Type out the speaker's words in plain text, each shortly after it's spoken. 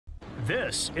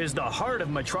This is the heart of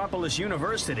Metropolis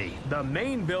University, the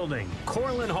main building,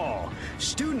 Corlin Hall.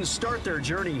 Students start their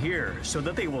journey here so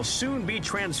that they will soon be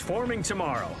transforming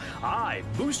tomorrow. I,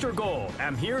 Booster Gold,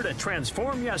 am here to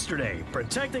transform yesterday,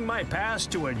 protecting my past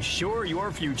to ensure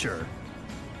your future.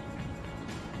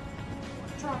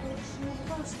 Metropolis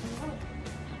University, huh?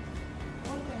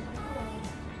 One day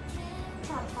I'm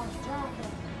trying to find a job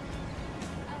there.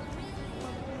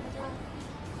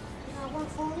 I work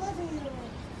for a living here.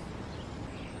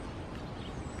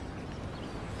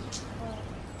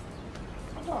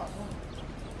 I got one.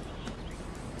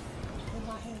 In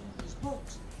my hand with these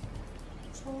books.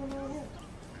 What's going on here?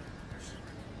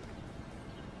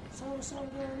 Something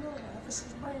going on ever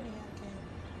since Brainiac came.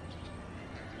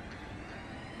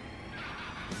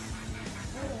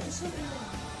 Hey, it's something on.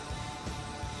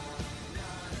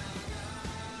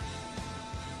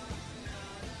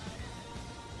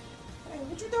 Hey,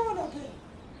 what you doing up here?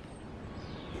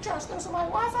 You trying to steal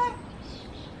somebody's Wi-Fi?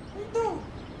 What you doing?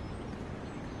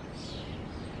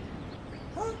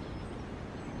 Huh?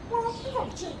 Well, you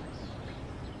gonna chill.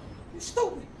 You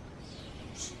stupid.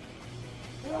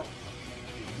 Yeah.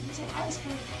 Give me some ice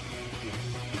cream.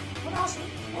 What else are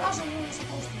you really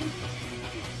supposed to do?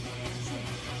 Shit.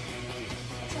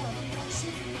 I'm trying to be like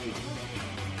shit for you, huh?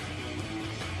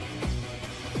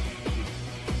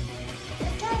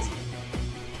 Hey, Cassie.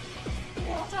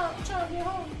 Yeah, I'm trying to get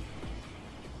home.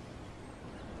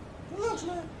 Good looks,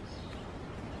 man.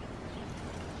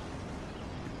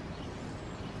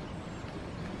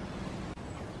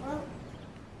 Well,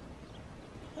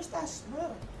 what's that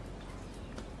smell?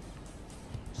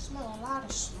 I smell a lot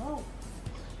of smoke.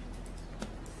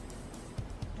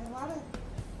 And a lot of...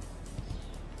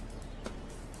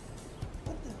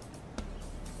 What the...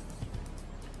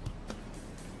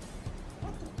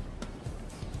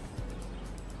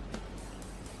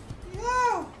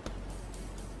 Yo!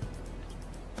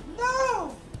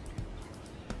 No!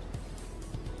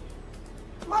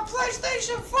 My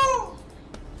PlayStation 4!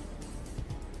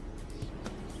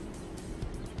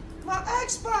 My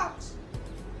Xbox!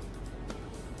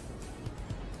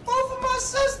 Both of my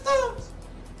systems!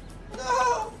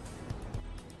 No!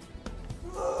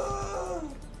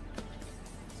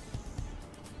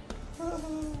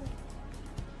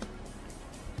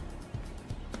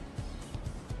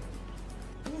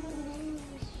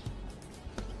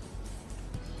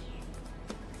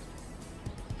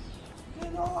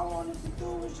 And all I wanted to do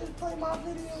was just play my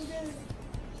video game.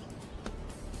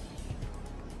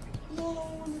 All I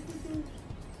wanted to do.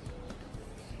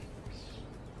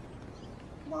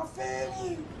 My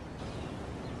family.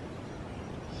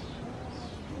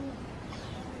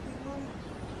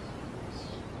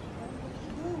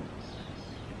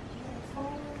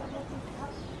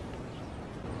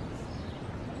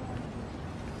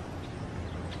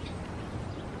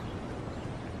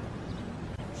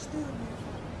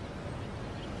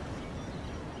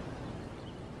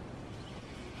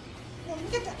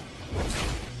 Get that.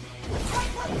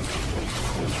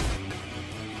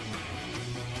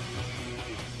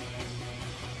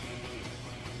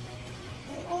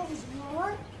 Hey, officer, you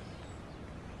alright?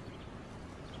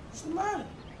 What's the matter?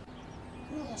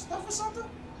 You got stuff or something?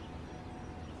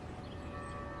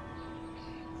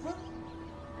 Huh?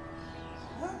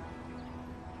 Huh?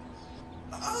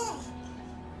 Oh!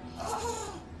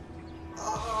 Oh! Oh!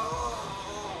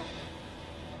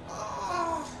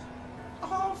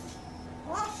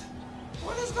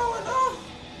 What is going on?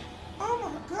 Oh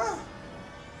my God.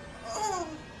 Oh.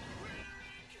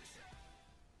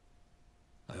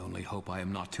 I only hope I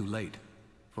am not too late,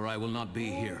 for I will not be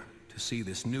here to see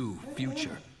this new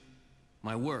future.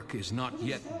 My work is not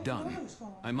yet done.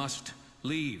 I must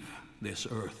leave this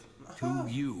Earth to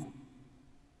you.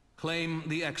 Claim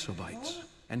the exobytes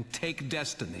and take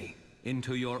destiny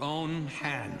into your own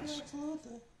hands.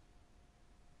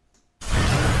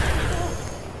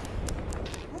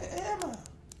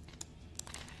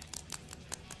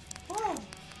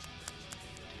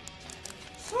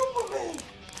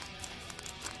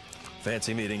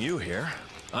 Fancy meeting you here.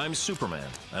 I'm Superman,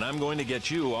 and I'm going to get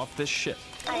you off this ship.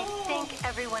 I think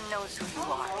everyone knows who you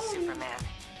are, Superman.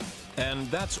 And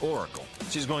that's Oracle.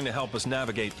 She's going to help us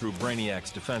navigate through Brainiac's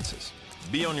defenses.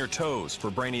 Be on your toes for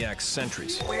Brainiac's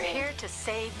sentries. We're here to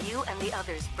save you and the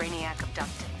others Brainiac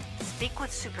abducted. Speak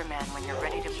with Superman when you're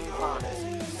ready to move on.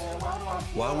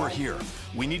 While we're here,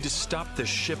 we need to stop this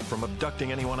ship from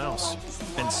abducting anyone else.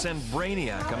 And send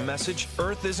Brainiac a message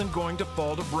Earth isn't going to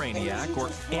fall to Brainiac or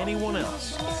anyone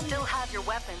else. You still have your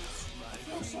weapons.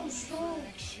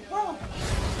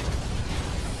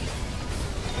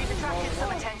 We've attracted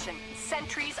some attention.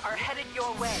 Sentries are headed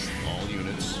your way. All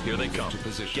units, here they come. To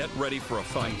position. Get ready for a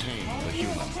fight. Contain the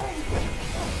human.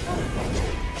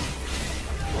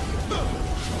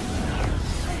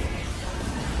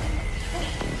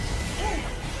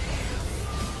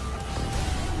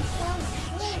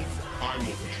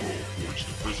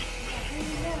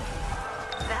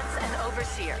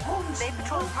 overseer. They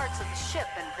patrol parts of the ship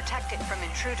and protect it from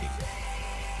intruders.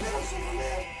 Hello,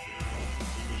 Superman.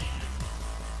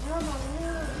 You're my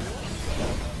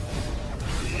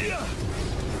hero.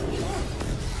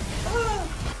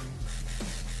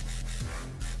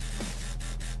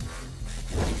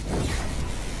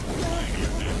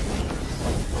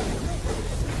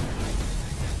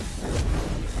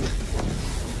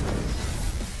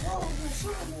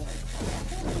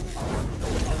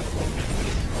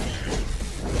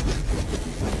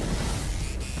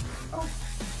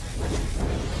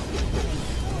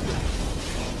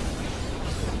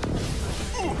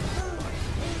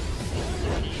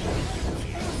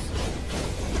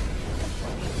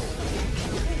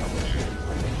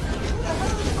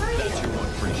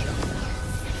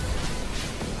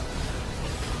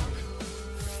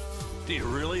 Do you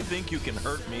really think you can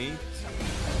hurt me?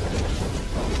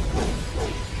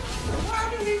 Why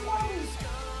do he want me?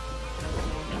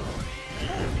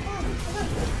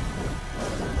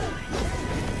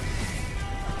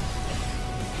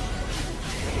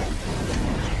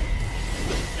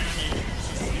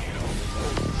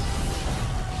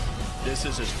 This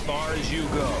is as far as you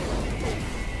go.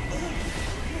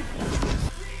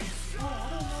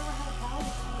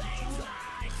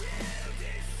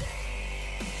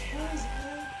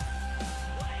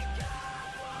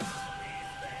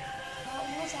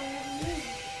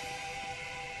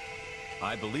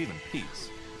 I believe in peace,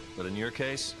 but in your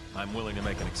case, I'm willing to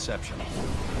make an exception.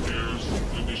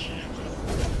 Yrs initiated.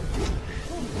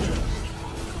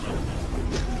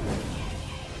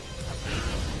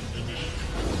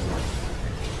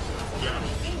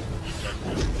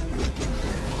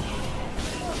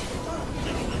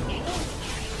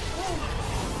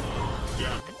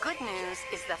 The good news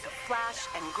is that the Flash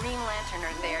and Green Lantern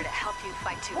are there to help you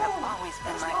fight. Two have always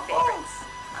been my favorites.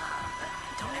 But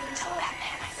don't ever tell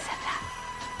Batman I said that.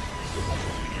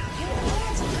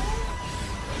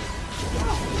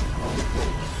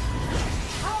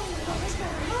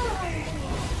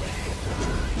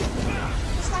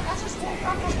 It's like I just woke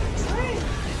up from a dream.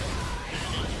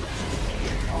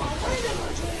 Oh, I waited in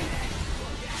a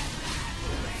dream.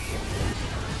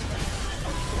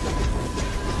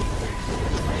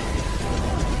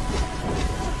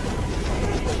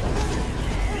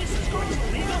 This is going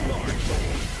to leave a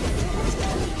mark.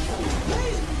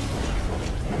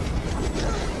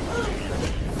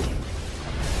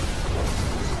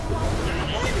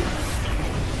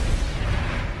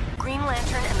 Green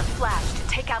Lantern and the Flash to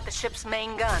take out the ship's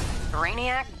main gun.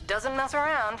 Brainiac doesn't mess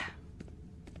around.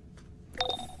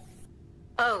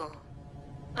 Oh.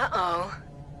 Uh-oh.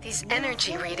 These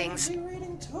energy readings.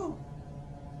 Reading too.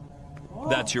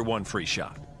 That's your one free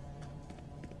shot.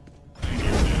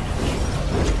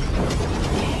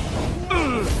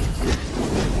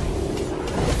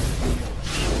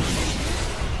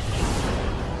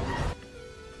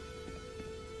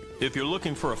 If you're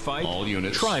looking for a fight, All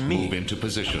units try me. move into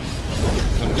position.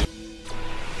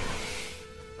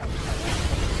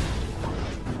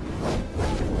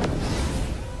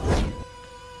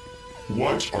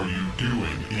 What are you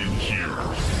doing in here?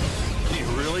 Do you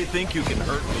really think you can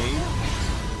hurt me?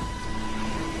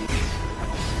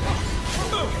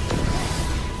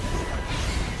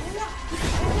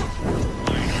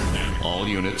 All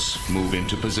units move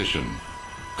into position.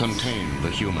 Contain the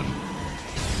human.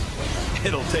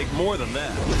 It'll take more than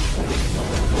that.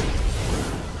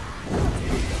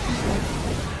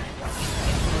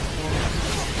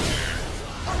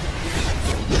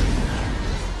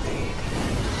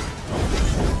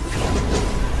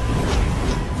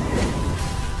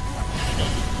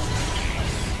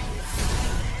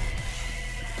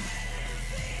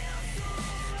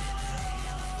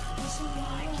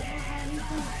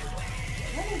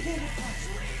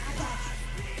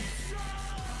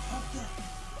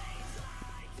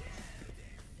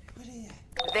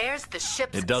 There's the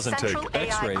ship's It doesn't take central AI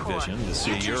X-ray core. vision to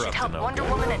see You two you're should up to help no Wonder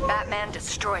good. Woman and Batman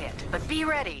destroy it. But be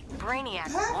ready.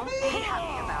 Brainiac won't be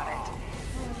happy about it.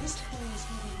 Oh, this thing is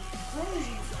getting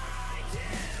crazy.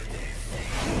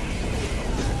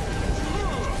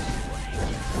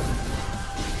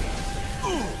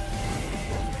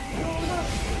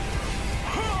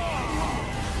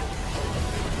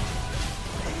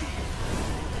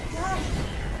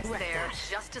 There,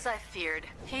 just as I feared.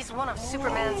 He's one of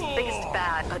Superman's biggest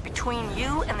bad, but between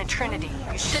you and the Trinity,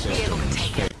 you should be able to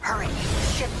take it. Hurry. The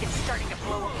ship is starting to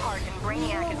blow apart, and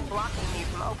Brainiac is blocking me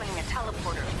from opening a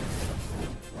teleporter.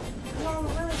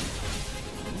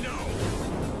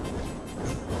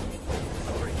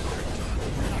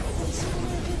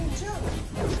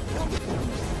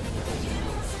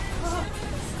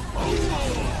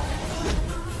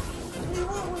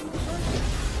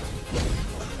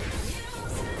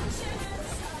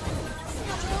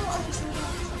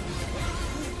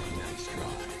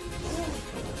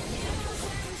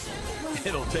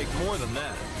 It'll take more than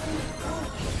that.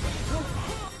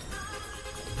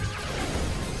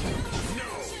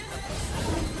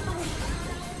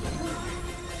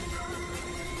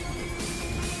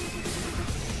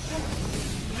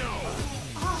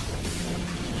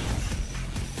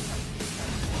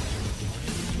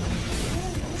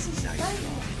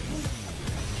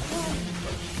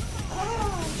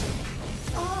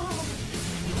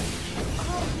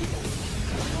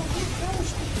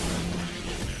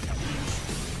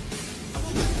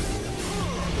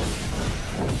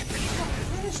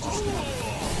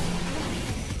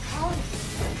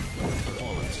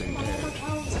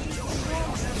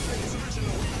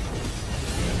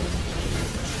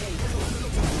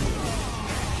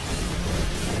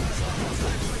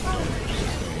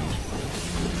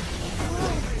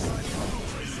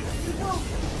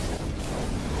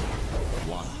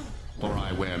 For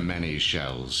I wear many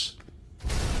shells.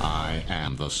 I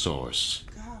am the source.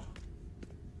 God.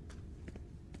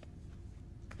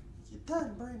 You're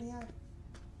done, Brainiac.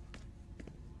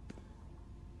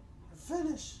 You're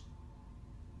finished.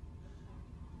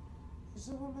 You're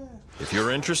Superman. If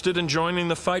you're interested in joining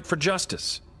the fight for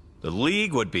justice, the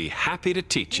League would be happy to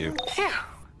teach you. Phew,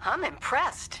 I'm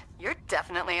impressed. You're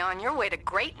definitely on your way to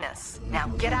greatness. Now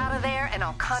get out of there and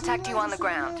I'll contact you on the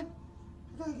ground.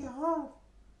 I gotta get home.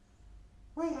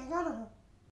 Wait, I gotta